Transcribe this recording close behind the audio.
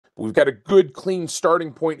We've got a good, clean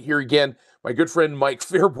starting point here again. My good friend Mike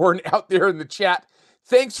Fairborn out there in the chat.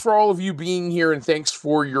 Thanks for all of you being here, and thanks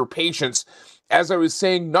for your patience. As I was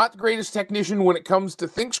saying, not the greatest technician when it comes to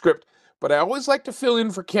ThinkScript, but I always like to fill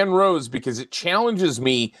in for Ken Rose because it challenges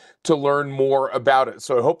me to learn more about it.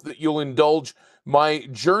 So I hope that you'll indulge my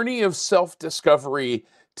journey of self-discovery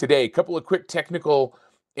today. A couple of quick technical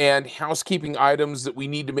and housekeeping items that we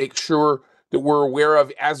need to make sure that we're aware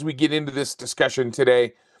of as we get into this discussion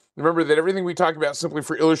today. Remember that everything we talk about is simply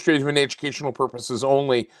for illustrative and educational purposes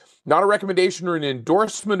only, not a recommendation or an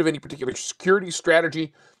endorsement of any particular security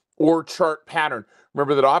strategy or chart pattern.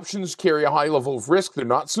 Remember that options carry a high level of risk. They're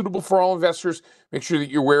not suitable for all investors. Make sure that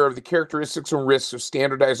you're aware of the characteristics and risks of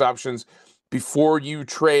standardized options before you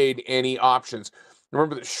trade any options.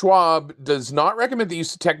 Remember that Schwab does not recommend the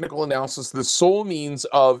use of technical analysis, the sole means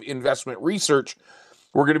of investment research.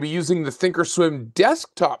 We're going to be using the thinkorswim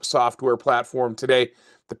desktop software platform today,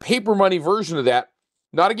 the paper money version of that.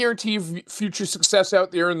 Not a guarantee of future success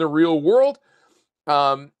out there in the real world.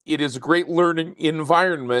 It is a great learning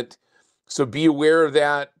environment, so be aware of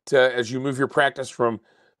that as you move your practice from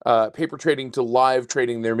paper trading to live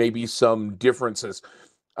trading. There may be some differences.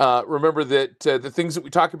 Remember that the things that we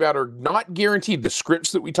talk about are not guaranteed. The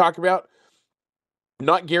scripts that we talk about,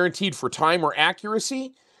 not guaranteed for time or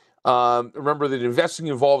accuracy. Remember that investing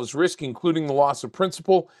involves risk, including the loss of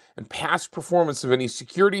principal and past performance of any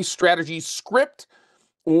security, strategy, script,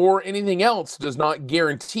 or anything else does not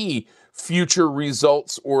guarantee future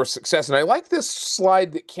results or success. And I like this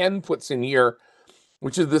slide that Ken puts in here,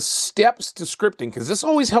 which is the steps to scripting, because this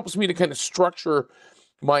always helps me to kind of structure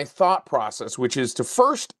my thought process, which is to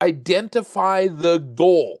first identify the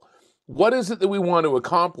goal. What is it that we want to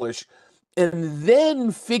accomplish? And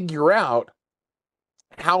then figure out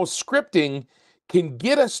how scripting can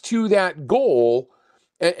get us to that goal,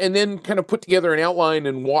 and then kind of put together an outline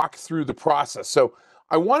and walk through the process. So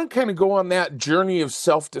I want to kind of go on that journey of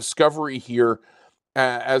self-discovery here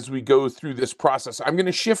as we go through this process. I'm going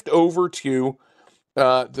to shift over to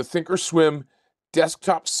the thinkorswim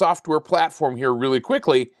desktop software platform here really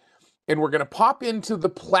quickly, and we're going to pop into the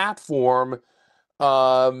platform,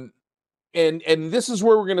 and this is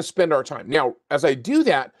where we're going to spend our time. Now, as I do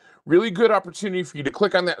that, really good opportunity for you to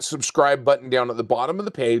click on that subscribe button down at the bottom of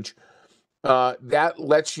the page. That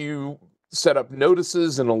lets you set up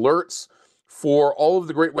notices and alerts for all of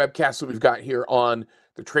the great webcasts that we've got here on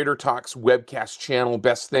the Trader Talks webcast channel.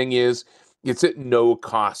 Best thing is, it's at no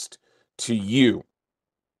cost to you.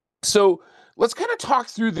 So let's kind of talk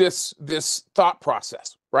through this thought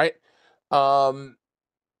process, right?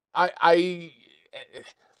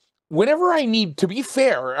 Whenever I need, to be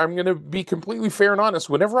fair, I'm going to be completely fair and honest.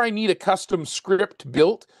 Whenever I need a custom script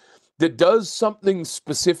built that does something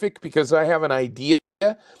specific because I have an idea,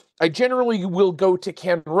 I generally will go to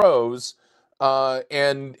Ken Rose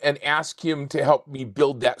and ask him to help me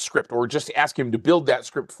build that script, or just ask him to build that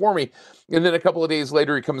script for me. And then a couple of days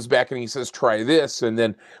later, he comes back and he says, try this. And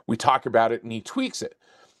then we talk about it and he tweaks it.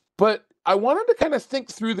 But I wanted to kind of think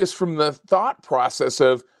through this from the thought process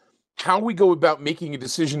of how we go about making a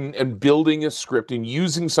decision and building a script and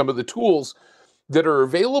using some of the tools that are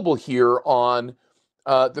available here on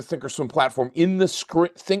the thinkorswim platform in the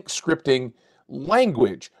ThinkScripting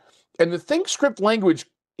language. And the ThinkScript language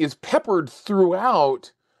is peppered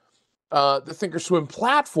throughout the thinkorswim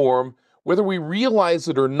platform, whether we realize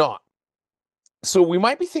it or not. So we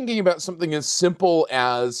might be thinking about something as simple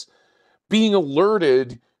as being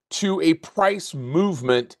alerted to a price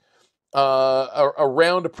movement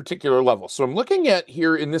around a particular level. So I'm looking at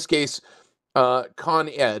here, in this case, Con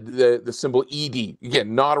Ed, the symbol ED.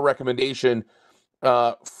 Again, not a recommendation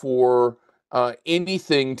for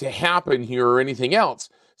anything to happen here or anything else,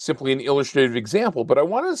 simply an illustrative example. But I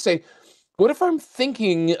wanted to say, what if I'm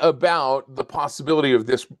thinking about the possibility of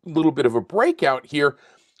this little bit of a breakout here,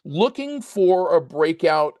 looking for a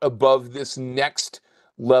breakout above this next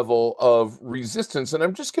level of resistance? And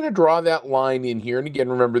I'm just going to draw that line in here. And again,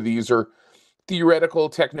 remember, these are theoretical.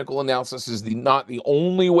 Technical analysis is not the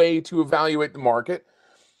only way to evaluate the market.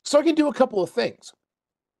 So I can do a couple of things.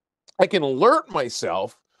 I can alert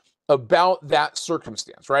myself about that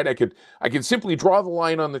circumstance, right? I could simply draw the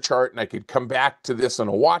line on the chart, and I could come back to this on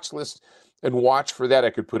a watch list and watch for that. I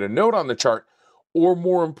could put a note on the chart, or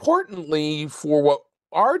more importantly, for what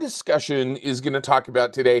our discussion is going to talk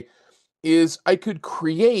about today, is I could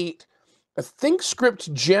create a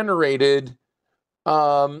ThinkScript generated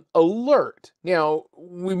alert. Now,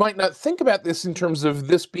 we might not think about this in terms of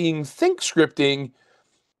this being ThinkScripting,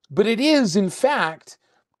 but it is, in fact,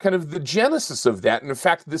 kind of the genesis of that. And in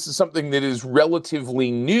fact, this is something that is relatively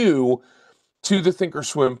new to the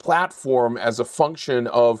thinkorswim platform as a function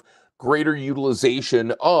of greater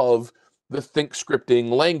utilization of the thinkscripting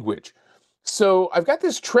language. So I've got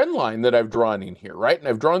this trend line that I've drawn in here, right? And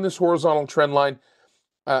I've drawn this horizontal trend line.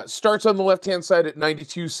 Starts on the left-hand side at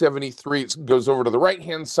 92.73. It goes over to the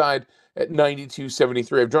right-hand side at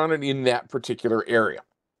 92.73. I've drawn it in that particular area.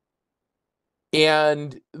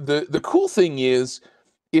 And the cool thing is,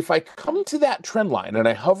 if I come to that trend line and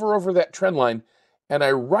I hover over that trend line and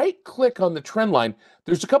I right-click on the trend line,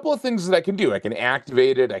 there's a couple of things that I can do. I can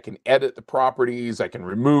activate it, I can edit the properties, I can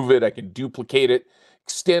remove it, I can duplicate it,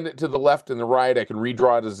 extend it to the left and the right, I can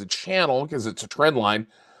redraw it as a channel because it's a trend line.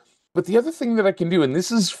 But the other thing that I can do, and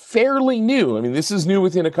this is fairly new, I mean, this is new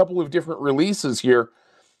within a couple of different releases here,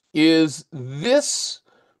 is this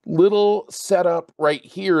little setup right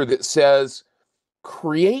here that says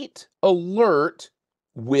create alert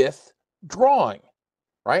with drawing,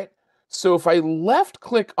 right? So if I left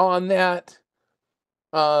click on that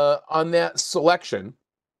selection,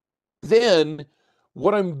 then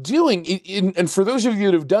what I'm doing, and for those of you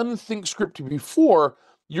that have done ThinkScript before,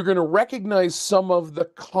 you're going to recognize some of the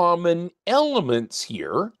common elements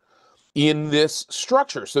here in this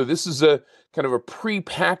structure. So this is a kind of a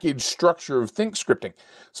pre-packaged structure of ThinkScripting.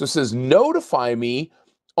 So it says notify me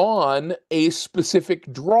on a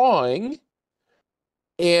specific drawing,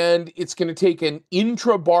 and it's going to take an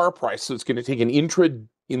intra-bar price. So it's going to take an in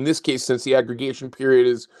this case, since the aggregation period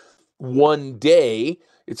is 1 day,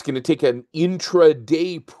 it's going to take an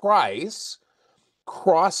intraday price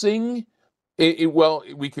crossing. Well,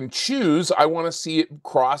 we can choose, I want to see it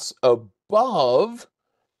cross above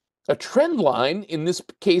a trend line. In this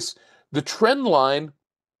case, the trend line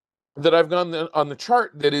that I've got on the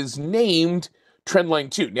chart that is named trend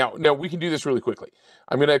line 2. Now we can do this really quickly.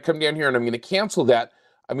 I'm going to come down here and I'm going to cancel that.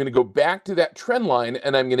 I'm going to go back to that trend line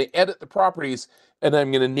and I'm going to edit the properties and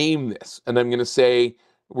I'm going to name this. And I'm going to say,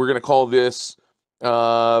 we're going to call this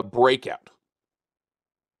breakout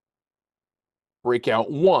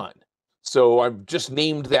 1. So I've just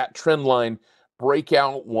named that trend line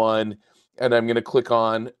breakout 1, and I'm going to click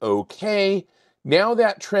on OK. Now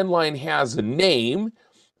that trend line has a name,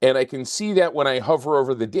 and I can see that when I hover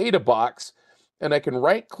over the data box, and I can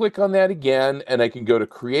right click on that again, and I can go to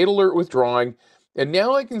create alert with drawing, and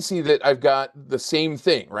now I can see that I've got the same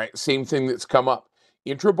thing, right? Same thing that's come up.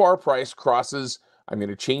 Intra-bar price crosses, I'm going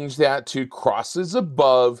to change that to crosses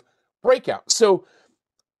above breakout. So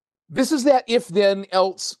this is that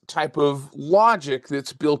if-then-else type of logic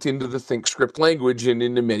that's built into the ThinkScript language and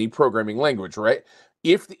into many programming language, right?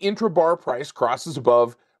 If the intra-bar price crosses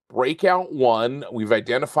above breakout 1, we've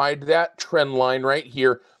identified that trend line right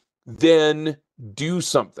here, then do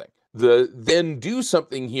something. The then do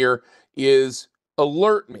something here is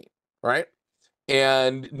alert me, right?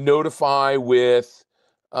 And notify with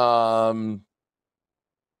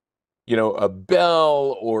a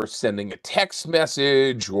bell or sending a text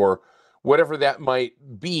message or whatever that might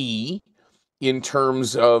be in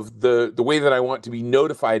terms of the way that I want to be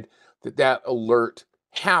notified that alert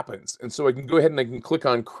happens. And so I can go ahead and I can click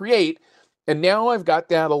on create, and now I've got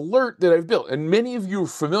that alert that I've built. And many of you are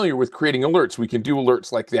familiar with creating alerts. We can do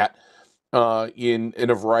alerts like that in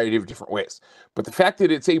a variety of different ways. But the fact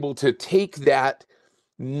that it's able to take that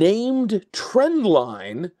named trend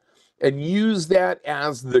line and use that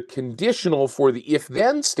as the conditional for the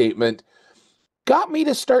if-then statement got me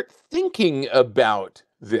to start thinking about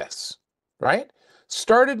this, right?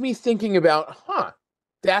 Started me thinking about,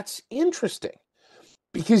 that's interesting.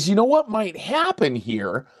 Because you know what might happen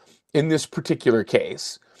here in this particular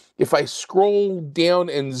case, if I scroll down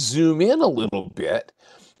and zoom in a little bit,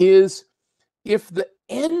 is if the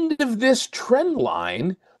end of this trend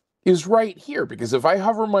line is right here, because if I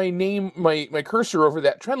hover my cursor over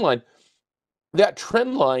that trend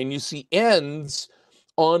line you see ends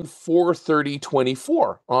on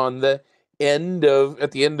 4/30/24 on the end of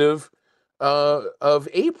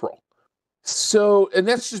April. So, and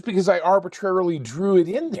that's just because I arbitrarily drew it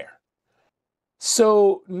in there.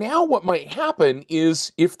 So now what might happen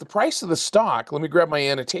is if the price of the stock, let me grab my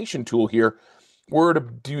annotation tool here, were to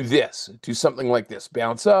do something like this,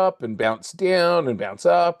 bounce up and bounce down and bounce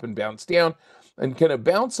up and bounce down and kind of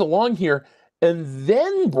bounce along here and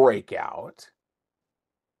then break out.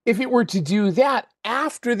 If it were to do that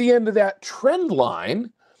after the end of that trend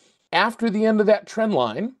line,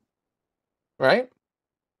 right?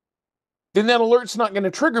 Then that alert's not going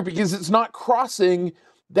to trigger because it's not crossing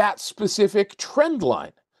that specific trend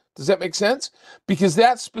line. Does that make sense? Because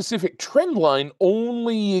that specific trend line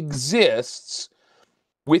only exists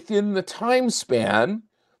within the time span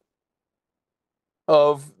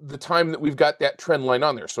of the time that we've got that trend line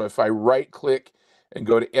on there. So if I right click and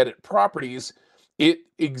go to edit properties, it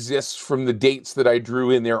exists from the dates that I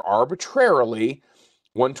drew in there arbitrarily,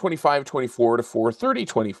 125.24 to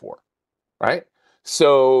 430.24, right?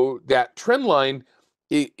 So that trend line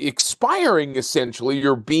expiring, essentially,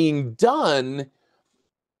 you're being done,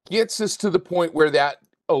 gets us to the point where that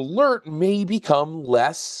alert may become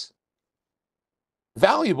less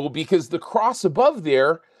valuable because the cross above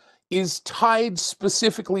there is tied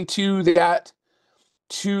specifically to that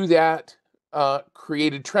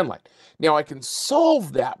created trend line. Now I can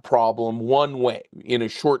solve that problem one way in a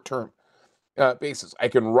short-term basis. I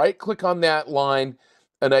can right-click on that line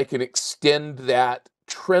and I can extend that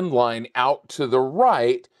trend line out to the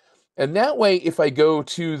right. And that way, if I go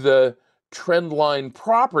to the trend line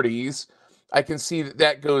properties, I can see that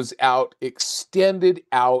that goes out, extended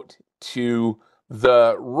out to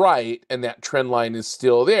the right, and that trend line is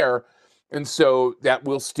still there. And so that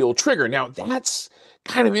will still trigger. Now, that's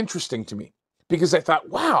kind of interesting to me because I thought,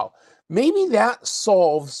 wow, maybe that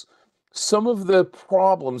solves some of the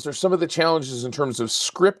problems or some of the challenges in terms of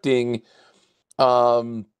scripting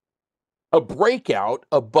a breakout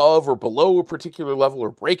above or below a particular level or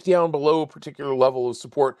breakdown below a particular level of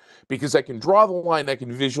support, because I can draw the line, I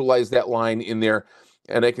can visualize that line in there,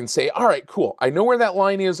 and I can say, all right, cool, I know where that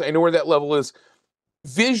line is, I know where that level is.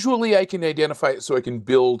 Visually, I can identify it so I can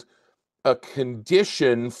build a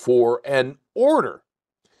condition for an order.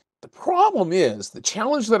 The problem is, the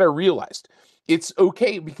challenge that I realized, it's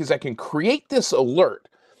okay because I can create this alert,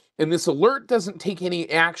 and this alert doesn't take any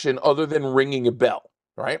action other than ringing a bell,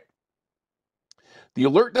 right? The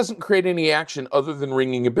alert doesn't create any action other than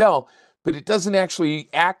ringing a bell, but it doesn't actually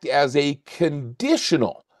act as a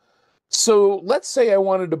conditional. So let's say I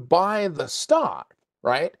wanted to buy the stock,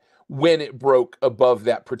 right, when it broke above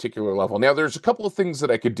that particular level. Now, there's a couple of things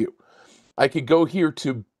that I could do. I could go here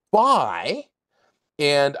to buy,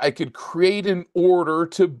 and I could create an order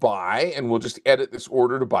to buy, and we'll just edit this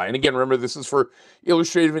order to buy. And again, remember, this is for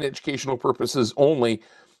illustrative and educational purposes only.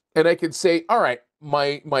 And I could say, all right,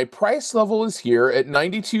 my price level is here at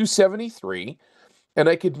 92.73, and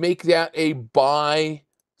I could make that a buy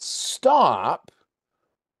stop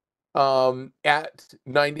at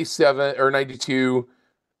 97 or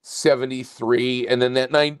 92.73, and then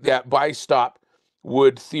that buy stop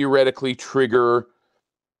would theoretically trigger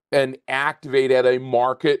and activate at a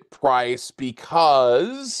market price,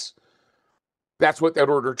 because that's what that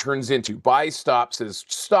order turns into. Buy stop says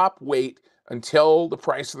stop, wait until the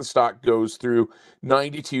price of the stock goes through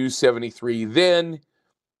 92.73, then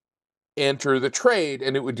enter the trade,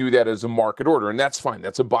 and it would do that as a market order, and that's fine.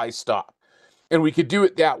 That's a buy stop, and we could do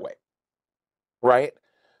it that way, right?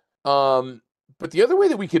 But the other way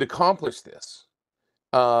that we could accomplish this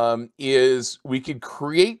is we could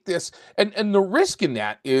create this, and the risk in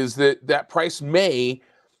that is that price may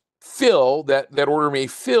fill, that order may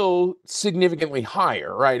fill significantly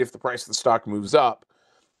higher, right? If the price of the stock moves up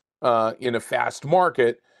in a fast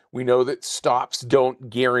market, we know that stops don't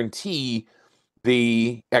guarantee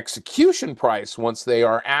the execution price once they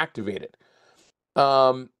are activated.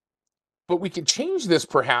 But we could change this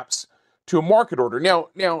perhaps to a market order.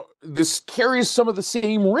 Now this carries some of the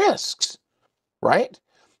same risks, right?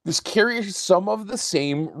 This carries some of the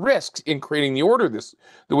same risks in creating the order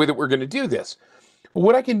the way that we're going to do this. But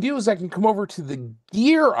what I can do is I can come over to the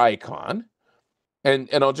gear icon, and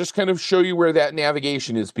I'll just kind of show you where that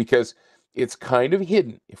navigation is, because it's kind of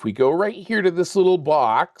hidden. If we go right here to this little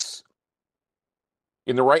box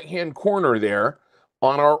in the right-hand corner there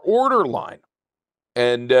on our order line,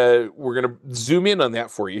 and we're going to zoom in on that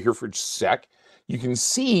for you here for just a sec, you can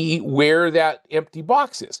see where that empty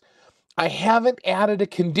box is. I haven't added a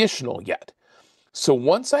conditional yet. So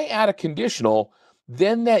once I add a conditional,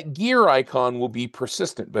 then that gear icon will be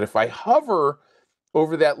persistent. But if I hover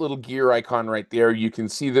over that little gear icon right there, you can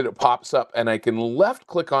see that it pops up, and I can left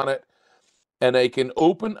click on it, and I can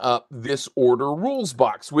open up this order rules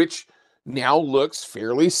box, which now looks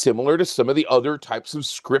fairly similar to some of the other types of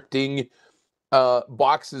scripting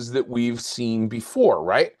boxes that we've seen before,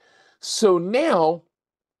 right? So now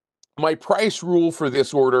my price rule for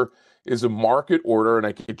this order is a market order, and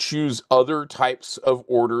I could choose other types of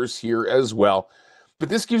orders here as well. But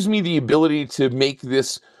this gives me the ability to make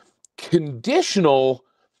this conditional,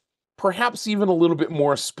 perhaps even a little bit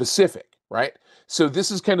more specific, right? So this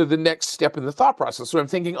is kind of the next step in the thought process. So I'm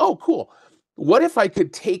thinking, oh, cool. What if I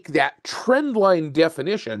could take that trend line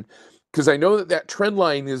definition, because I know that trend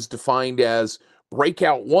line is defined as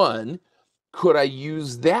breakout 1. Could I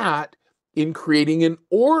use that in creating an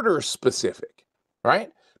order specific,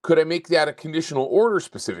 right? Could I make that a conditional order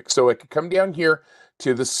specific? So I could come down here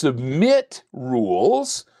to the submit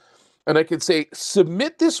rules, and I could say,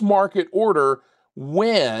 submit this market order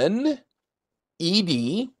when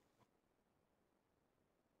ED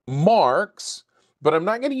marks, but I'm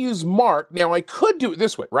not going to use mark. Now, I could do it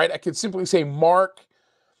this way, right? I could simply say mark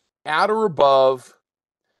at or above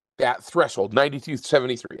that threshold,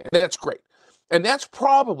 92.73, and that's great. And that's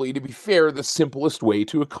probably, to be fair, the simplest way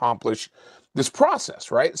to accomplish this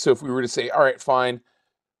process, right? So if we were to say, all right, fine,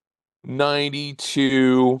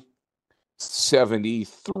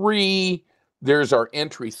 92.73, there's our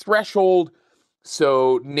entry threshold.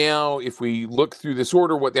 So now if we look through this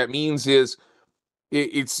order, what that means is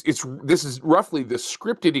this is roughly the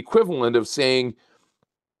scripted equivalent of saying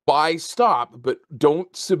buy stop, but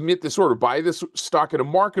don't submit this order. Buy this stock in a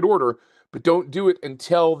market order, but don't do it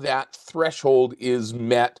until that threshold is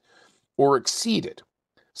met or exceeded.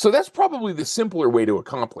 So that's probably the simpler way to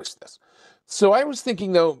accomplish this. So I was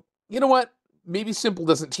thinking, though, you know what? Maybe simple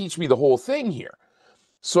doesn't teach me the whole thing here.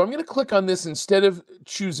 So I'm going to click on this. Instead of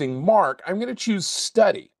choosing mark, I'm going to choose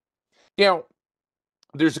study. Now,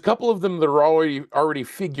 there's a couple of them that are already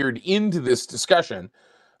figured into this discussion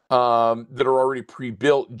that are already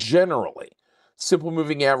pre-built generally. Simple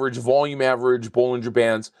moving average, volume average, Bollinger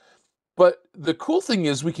Bands. But the cool thing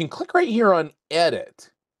is we can click right here on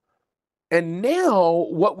edit. And now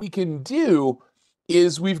what we can do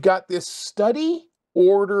is we've got this study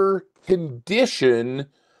order condition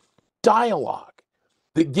dialog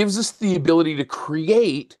that gives us the ability to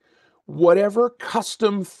create whatever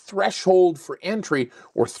custom threshold for entry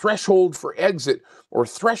or threshold for exit or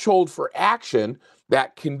threshold for action,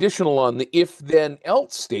 that conditional on the if then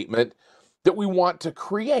else statement that we want to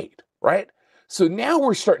create, right? So now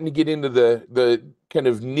we're starting to get into the kind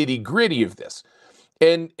of nitty gritty of this.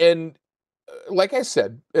 And like I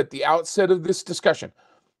said at the outset of this discussion,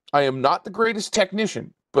 I am not the greatest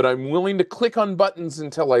technician, but I'm willing to click on buttons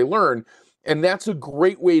until I learn. And that's a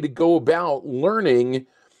great way to go about learning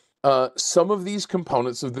some of these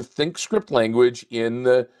components of the ThinkScript language in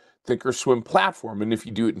the thinkorswim platform. And if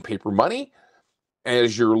you do it in paper money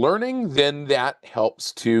as you're learning, then that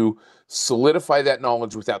helps to solidify that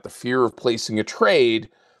knowledge without the fear of placing a trade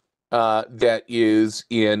that is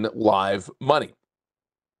in live money.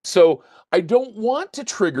 So I don't want to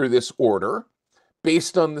trigger this order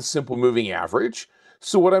based on the simple moving average.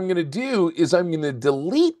 So what I'm going to do is I'm going to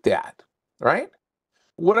delete that, right?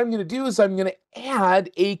 What I'm going to do is I'm going to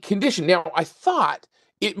add a condition. Now, I thought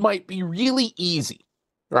it might be really easy,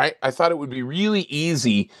 right? I thought it would be really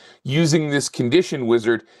easy using this condition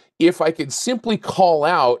wizard if I could simply call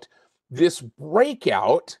out this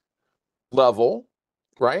breakout level,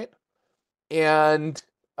 right? And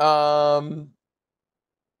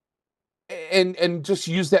just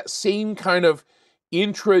use that same kind of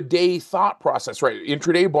intraday thought process, right?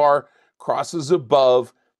 Intraday bar crosses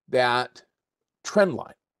above that trend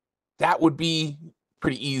line. That would be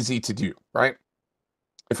pretty easy to do, right?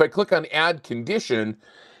 If I click on add condition,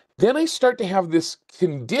 then I start to have this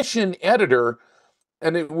condition editor,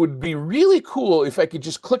 and it would be really cool if I could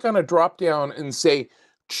just click on a drop down and say,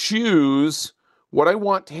 choose what I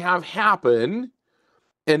want to have happen,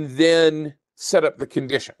 and then set up the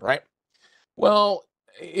condition, right? Well,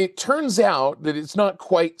 it turns out that it's not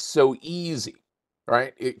quite so easy,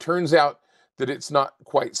 right? It turns out that it's not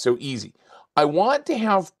quite so easy. I want to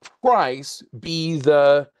have price be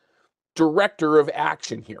the director of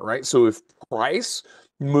action here, right? So if price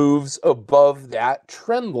moves above that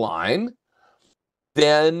trend line,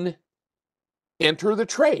 then enter the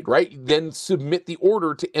trade, right? Then submit the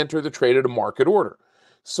order to enter the trade at a market order.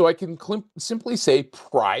 So I can simply say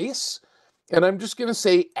price, and I'm just going to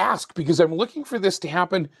say ask because I'm looking for this to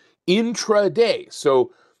happen intraday.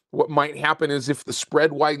 So what might happen is if the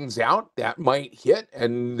spread widens out, that might hit,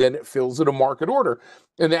 and then it fills at a market order,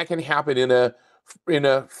 and that can happen in a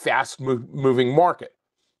fast moving market.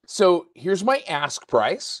 So here's my ask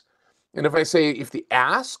price, and if I say if the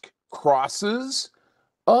ask crosses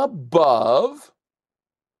above,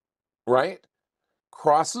 right,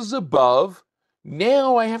 crosses above,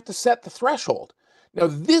 now I have to set the threshold. Now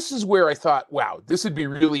this is where I thought, wow, this would be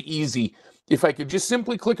really easy if I could just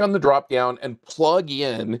simply click on the drop down and plug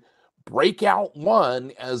in breakout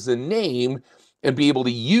 1 as a name and be able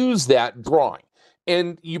to use that drawing.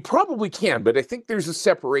 And you probably can, but I think there's a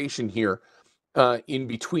separation here in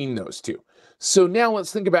between those two. So now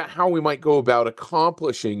let's think about how we might go about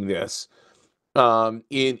accomplishing this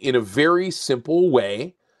in a very simple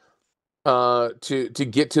way to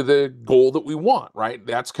get to the goal that we want, right?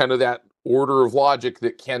 That's kind of that order of logic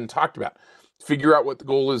that Ken talked about. Figure out what the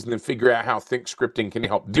goal is and then figure out how ThinkScripting can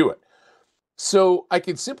help do it. So I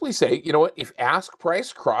could simply say, you know what, if ask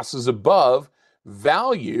price crosses above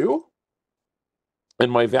value,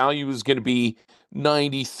 and my value is going to be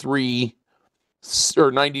 93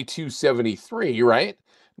 or 92.73, right?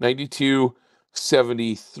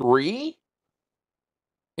 92.73,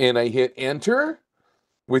 and I hit enter.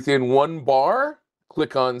 Within 1 bar,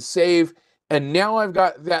 click on save, and now I've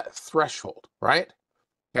got that threshold, right?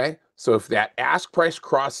 Okay, so if that ask price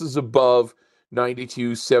crosses above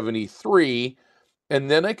 92.73, and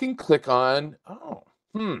then I can click on,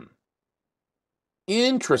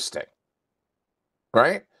 interesting,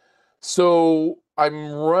 right? So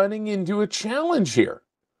I'm running into a challenge here.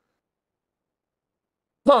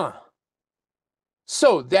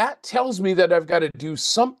 So that tells me that I've got to do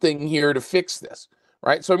something here to fix this,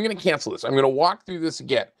 right? So I'm going to cancel this. I'm going to walk through this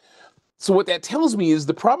again. So what that tells me is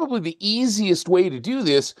probably the easiest way to do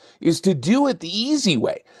this is to do it the easy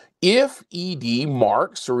way. If ED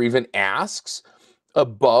marks or even asks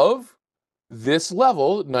above this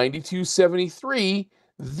level, 92.73,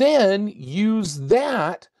 then use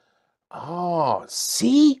that. Oh,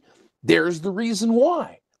 see, there's the reason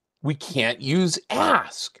why we can't use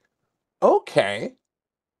ask. Okay,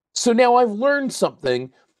 so now I've learned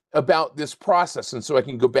something about this process, and so I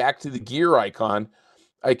can go back to the gear icon.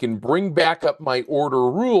 I can bring back up my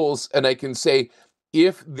order rules, and I can say,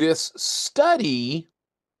 if this study,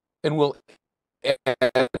 and we'll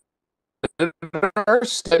edit our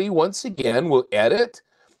study once again, we'll edit,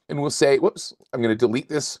 and we'll say, whoops, I'm going to delete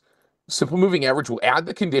this simple moving average. We'll add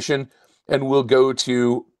the condition, and we'll go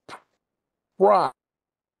to price,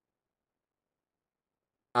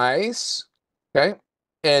 okay?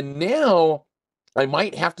 And now I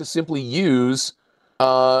might have to simply use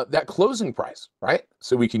that closing price, right?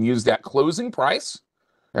 So we can use that closing price,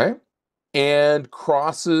 okay? And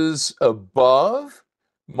crosses above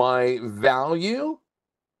my value,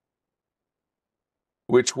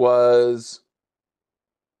 which was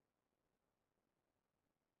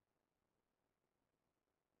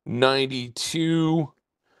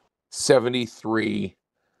 92.73,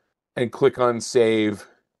 and click on save.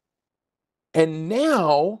 And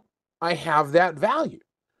now I have that value,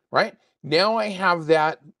 right? Now I have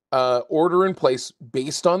that order in place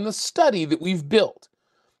based on the study that we've built,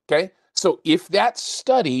 okay? So if that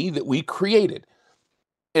study that we created,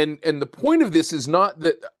 and the point of this is not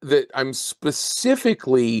that I'm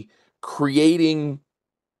specifically creating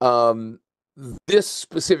this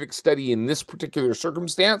specific study in this particular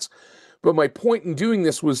circumstance, but my point in doing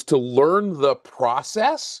this was to learn the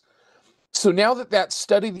process. So now that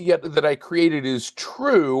study that I created is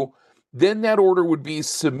true, then that order would be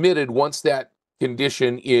submitted once that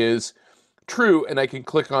condition is true, and I can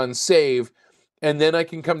click on save, and then I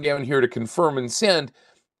can come down here to confirm and send,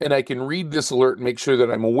 and I can read this alert and make sure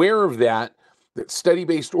that I'm aware of that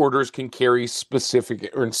study-based orders can carry specific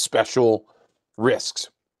or special risks.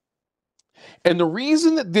 And the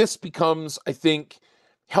reason that this becomes, I think,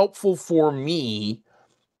 helpful for me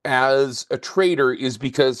as a trader is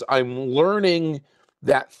because I'm learning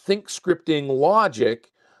that thinkscripting logic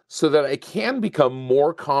so that I can become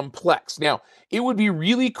more complex. Now, it would be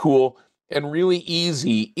really cool and really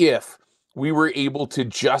easy if we were able to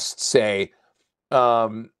just say,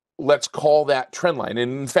 let's call that trend line.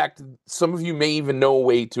 And in fact, some of you may even know a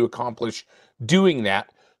way to accomplish doing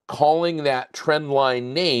that, calling that trend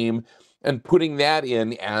line name and putting that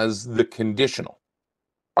in as the conditional.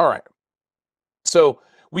 All right. So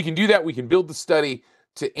we can do that. We can build the study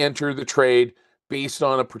to enter the trade based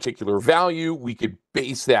on a particular value. We could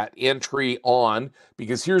base that entry on,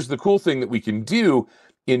 because here's the cool thing that we can do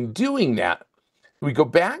in doing that. We go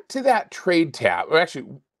back to that trade tab. Or actually,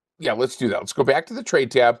 yeah, let's do that. Let's go back to the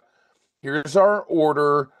trade tab. Here's our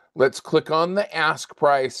order. Let's click on the ask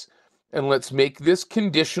price, and let's make this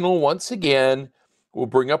conditional once again. We'll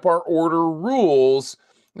bring up our order rules.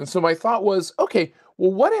 And so my thought was, okay,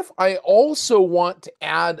 well, what if I also want to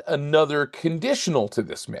add another conditional to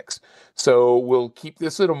this mix? So we'll keep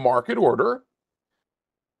this in a market order,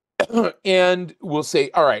 and we'll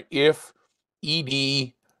say, all right, if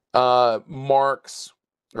ED marks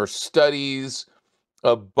or studies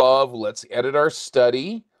above, let's edit our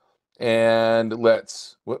study, and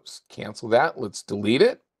let's, cancel that. Let's delete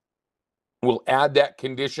it. We'll add that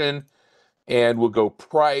condition, and we'll go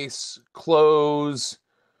price, close,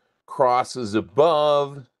 crosses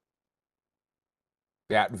above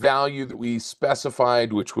that value that we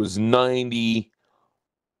specified, which was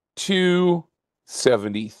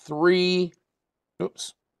 92.73.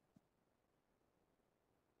 Oops.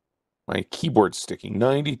 My keyboard's sticking.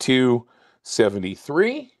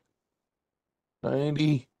 92.73.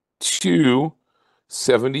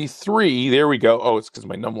 92.73. There we go. Oh, it's because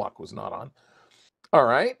my numlock was not on. All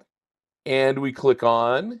right. And we click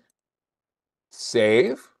on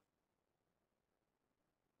save.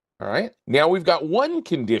 All right. Now we've got one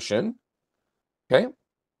condition. Okay.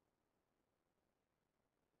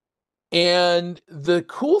 And the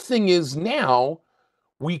cool thing is now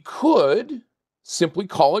we could simply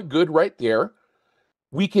call it good right there.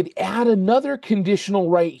 We could add another conditional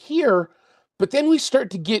right here, but then we start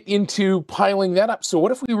to get into piling that up. So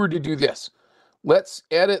what if we were to do this? Let's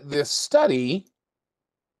edit this study.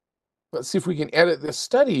 Let's see if we can edit this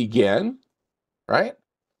study again, right?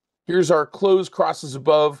 Here's our close crosses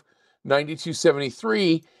above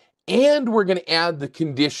 9273, and we're going to add the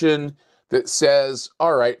condition that says,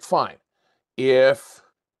 all right, fine. If,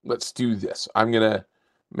 let's do this. I'm going to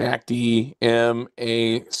MACD,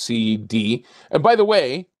 MACD. And by the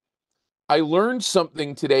way, I learned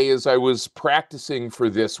something today as I was practicing for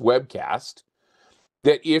this webcast,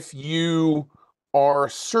 that if you are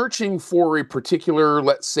searching for a particular,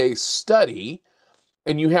 let's say, study,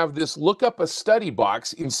 and you have this look up a study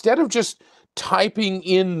box, instead of just typing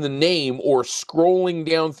in the name or scrolling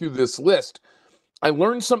down through this list, I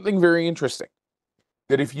learned something very interesting.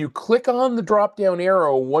 That if you click on the drop down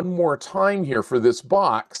arrow one more time here for this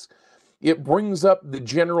box, it brings up the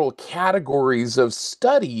general categories of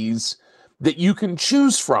studies that you can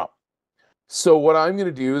choose from. So what I'm going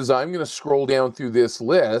to do is I'm going to scroll down through this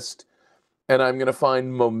list, and I'm going to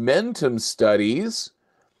find momentum studies,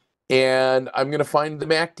 and I'm going to find the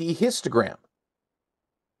MACD histogram.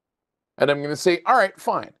 And I'm going to say, all right,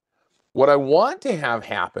 fine. What I want to have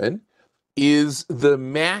happen is the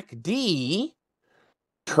MACD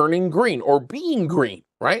turning green or being green,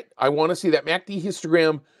 right? I want to see that MACD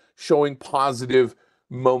histogram showing positive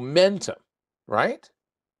momentum, right?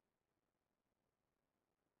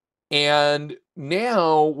 And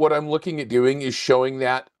now what I'm looking at doing is showing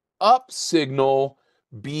that up signal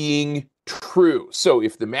being true. So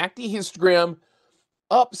if the MACD histogram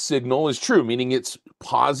up signal is true, meaning it's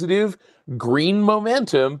positive green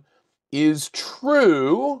momentum is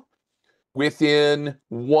true within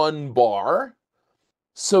 1 bar.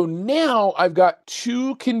 So now I've got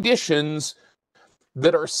 2 conditions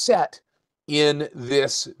that are set in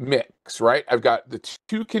this mix, right? I've got the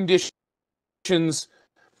 2 conditions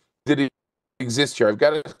that exist here. I've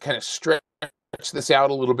got to kind of stretch this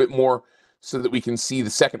out a little bit more so that we can see the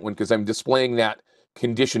second one, because I'm displaying that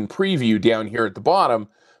condition preview down here at the bottom.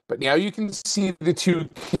 But now you can see the 2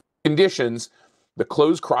 conditions, the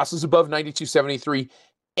close crosses above 9273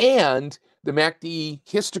 and the MACD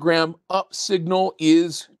histogram up signal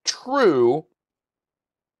is true.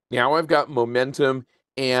 Now I've got momentum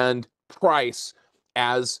and price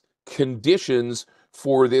as conditions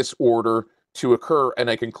for this order to occur, and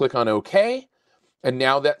I can click on OK. And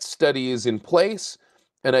now that study is in place,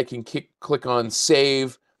 and I can click on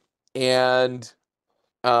save, and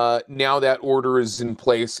now that order is in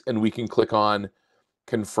place, and we can click on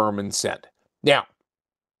confirm and send. Now,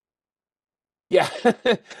 yeah,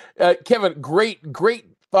 Kevin, great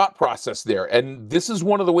thought process there. And this is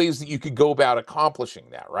one of the ways that you could go about accomplishing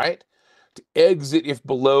that, right? To exit if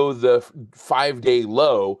below the 5-day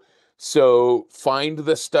low. So find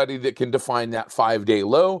the study that can define that 5-day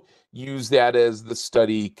low, use that as the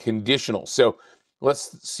study conditional. So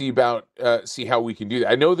let's see how we can do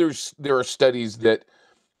that. I know there are studies that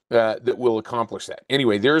that will accomplish that.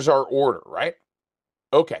 Anyway, there's our order, right?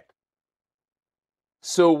 Okay.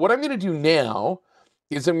 So what I'm going to do now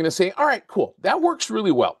is I'm going to say, all right, cool. That works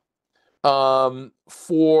really well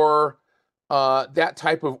for that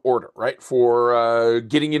type of order, right? For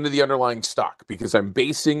getting into the underlying stock, because I'm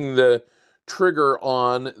basing the trigger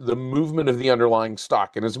on the movement of the underlying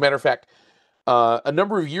stock. And as a matter of fact, a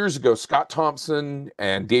number of years ago, Scott Thompson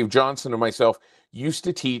and Dave Johnson and myself used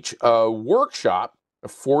to teach a workshop, a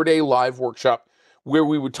 4-day live workshop, where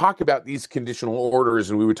we would talk about these conditional orders,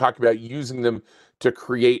 and we would talk about using them to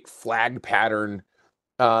create flag pattern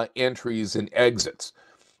entries and exits.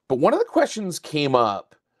 But one of the questions came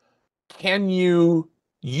up, can you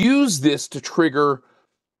use this to trigger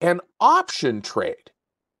an option trade?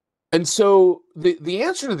 And so the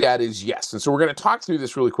answer to that is yes. And so we're going to talk through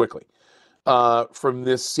this really quickly from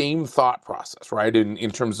this same thought process, right?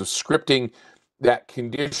 In terms of scripting that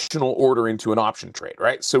conditional order into an option trade,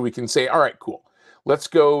 right? So we can say, all right, cool. Let's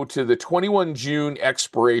go to the 21 June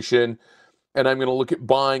expiration, and I'm going to look at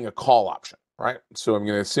buying a call option, right? So I'm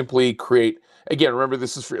going to simply create, again, remember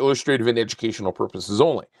this is for illustrative and educational purposes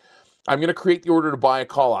only. I'm going to create the order to buy a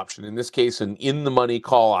call option, in this case, an in-the-money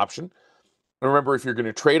call option. And remember, if you're going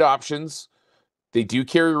to trade options, they do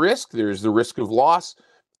carry risk. There's the risk of loss,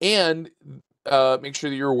 and make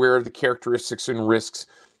sure that you're aware of the characteristics and risks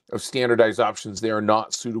of standardized options. They are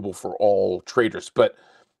not suitable for all traders. But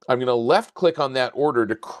I'm going to left click on that order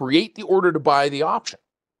to create the order to buy the option.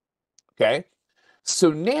 Okay. So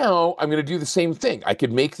now I'm going to do the same thing. I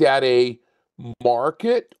could make that a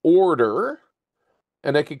market order,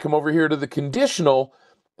 and I could come over here to the conditional,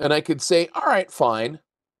 and I could say, all right, fine.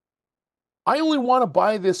 I only want to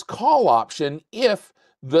buy this call option if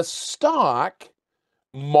the stock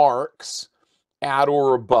marks at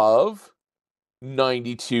or above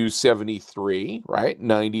 92.73, right?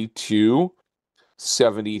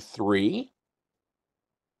 92.73.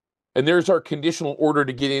 And there's our conditional order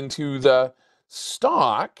to get into the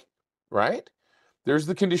stock, right? There's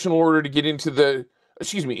the conditional order to get into the,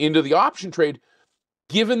 into the option trade,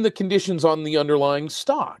 given the conditions on the underlying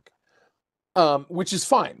stock, which is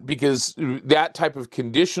fine because that type of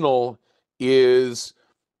conditional is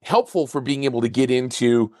helpful for being able to get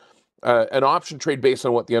into an option trade based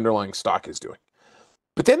on what the underlying stock is doing.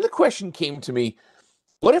 But then the question came to me,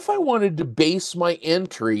 what if I wanted to base my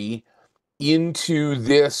entry into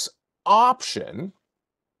this option?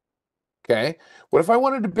 Okay. What if I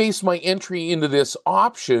wanted to base my entry into this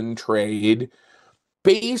option trade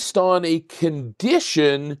based on a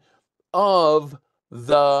condition of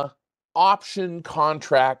the option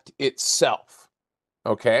contract itself?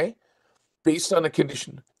 Okay. Based on a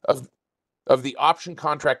condition of the option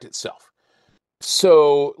contract itself.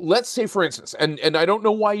 So let's say, for instance, and I don't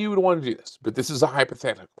know why you would want to do this, but this is a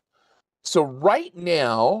hypothetical. So right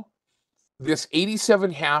now, this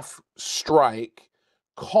 87.5 strike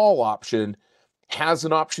call option has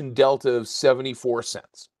an option delta of 74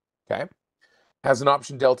 cents, okay? Has an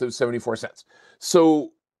option delta of 74 cents.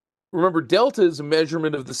 So remember, delta is a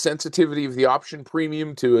measurement of the sensitivity of the option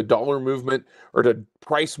premium to a dollar movement or to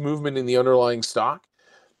price movement in the underlying stock.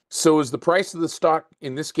 So as the price of the stock,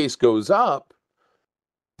 in this case, goes up,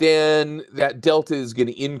 then that delta is going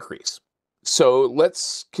to increase. So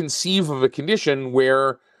let's conceive of a condition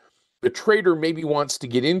where the trader maybe wants to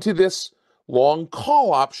get into this long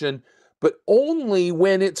call option, but only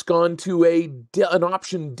when it's gone to an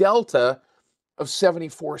option delta of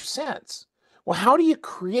 74 cents. Well, how do you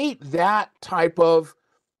create that type of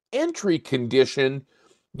entry condition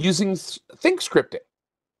using thinkscripting?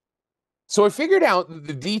 So I figured out that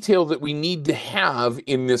the detail that we need to have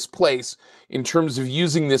in this place in terms of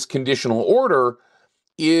using this conditional order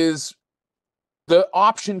is the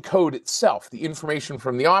option code itself, the information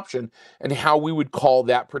from the option, and how we would call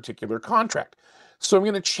that particular contract. So I'm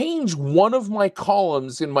going to change one of my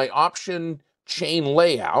columns in my option chain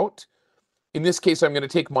layout. In this case, I'm going to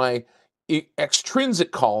take my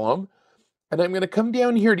extrinsic column, and I'm going to come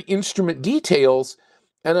down here to instrument details,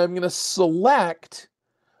 and I'm going to select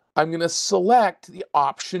the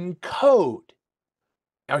option code.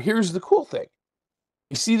 Now, here's the cool thing.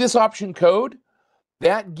 You see this option code?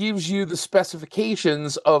 That gives you the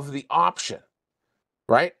specifications of the option,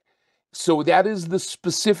 right? So that is the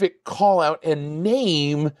specific call out and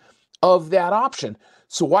name of that option.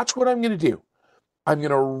 So watch what I'm going to do. I'm going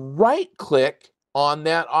to right click on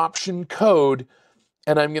that option code,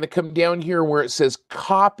 and I'm going to come down here where it says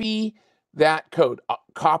copy that code,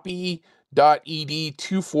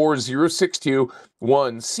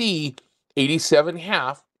 copy.ed24062-1C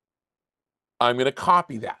 87.5. I'm going to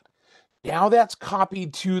copy that. Now that's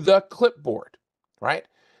copied to the clipboard, right?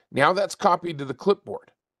 Now that's copied to the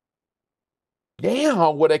clipboard.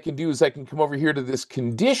 Now what I can do is I can come over here to this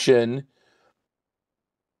condition,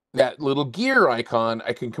 that little gear icon.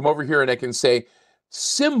 I can come over here and I can say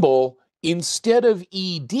symbol, instead of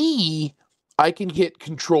ED, I can hit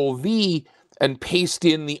Control V and paste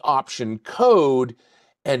in the option code.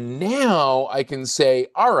 And now I can say,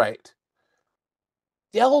 all right,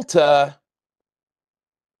 delta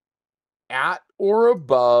at or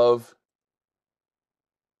above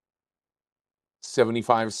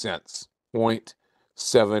 75 cents,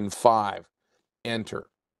 0.75, enter,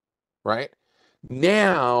 right?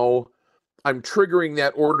 Now I'm triggering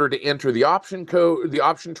that order to enter the option code, the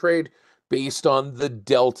option trade based on the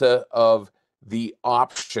delta of the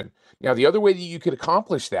option. Now, the other way that you could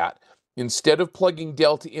accomplish that, instead of plugging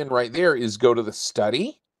delta in right there, is go to the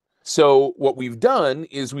study. So what we've done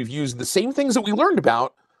is we've used the same things that we learned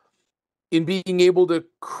about in being able to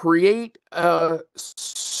create a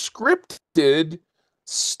scripted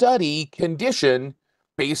study condition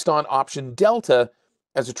based on option delta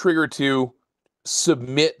as a trigger to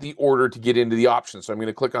submit the order to get into the option. So I'm going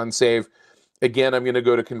to click on save. Again, I'm going to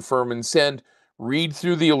go to confirm and send, read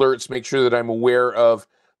through the alerts, make sure that I'm aware of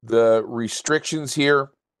the restrictions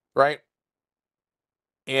here, right?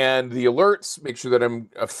 And the alerts, make sure that I'm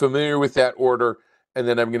familiar with that order. And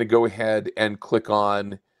then I'm going to go ahead and click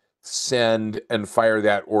on send and fire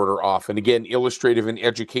that order off. And again, illustrative and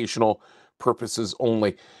educational purposes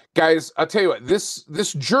only. Guys, I'll tell you what,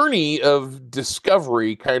 this journey of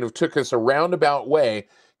discovery kind of took us a roundabout way,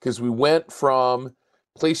 because we went from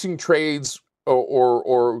placing trades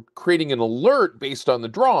or creating an alert based on the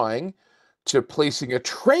drawing to placing a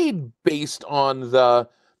trade based on the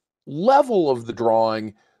level of the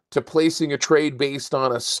drawing to placing a trade based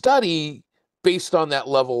on a study based on that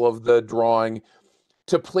level of the drawing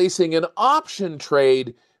to placing an option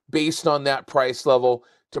trade based on that price level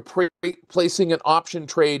to placing an option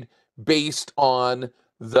trade based on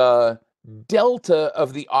the delta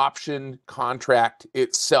of the option contract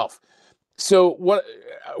itself. So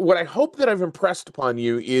what I hope that I've impressed upon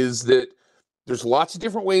you is that there's lots of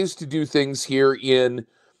different ways to do things here in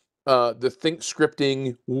the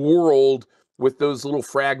ThinkScripting world with those little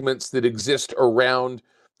fragments that exist around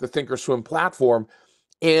the thinkorswim platform.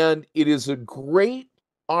 And it is a great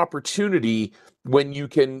opportunity when you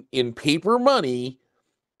can, in paper money,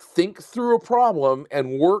 think through a problem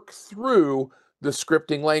and work through the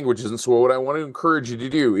scripting languages. And so what I want to encourage you to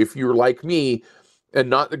do, if you're like me and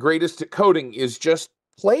not the greatest at coding, is just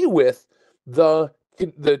play with the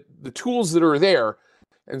tools that are there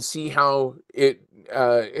and see how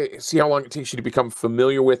long it takes you to become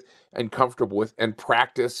familiar with and comfortable with and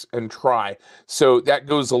practice and try. So that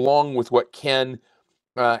goes along with what Ken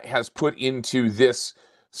has put into this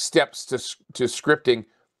steps to scripting.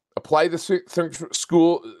 Apply the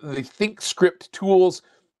ThinkScript tools,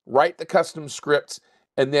 write the custom scripts,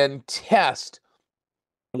 and then test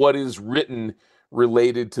what is written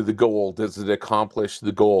related to the goal. Does it accomplish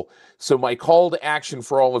the goal? So my call to action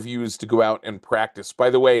for all of you is to go out and practice. By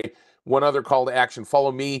the way, one other call to action,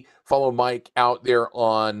 follow me, follow Mike out there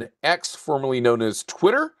on X, formerly known as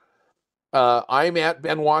Twitter. I'm at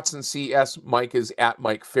Ben Watson CS, Mike is at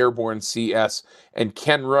Mike Fairborn CS, and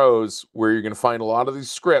Ken Rose, where you're going to find a lot of these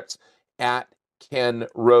scripts, at Ken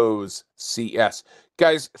Rose CS.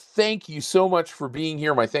 Guys, thank you so much for being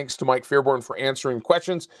here. My thanks to Mike Fairborn for answering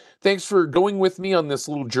questions. Thanks for going with me on this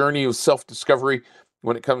little journey of self-discovery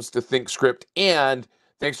when it comes to ThinkScript. And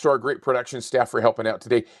thanks to our great production staff for helping out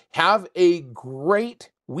today. Have a great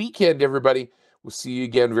weekend, everybody. We'll see you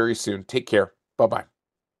again very soon. Take care. Bye-bye.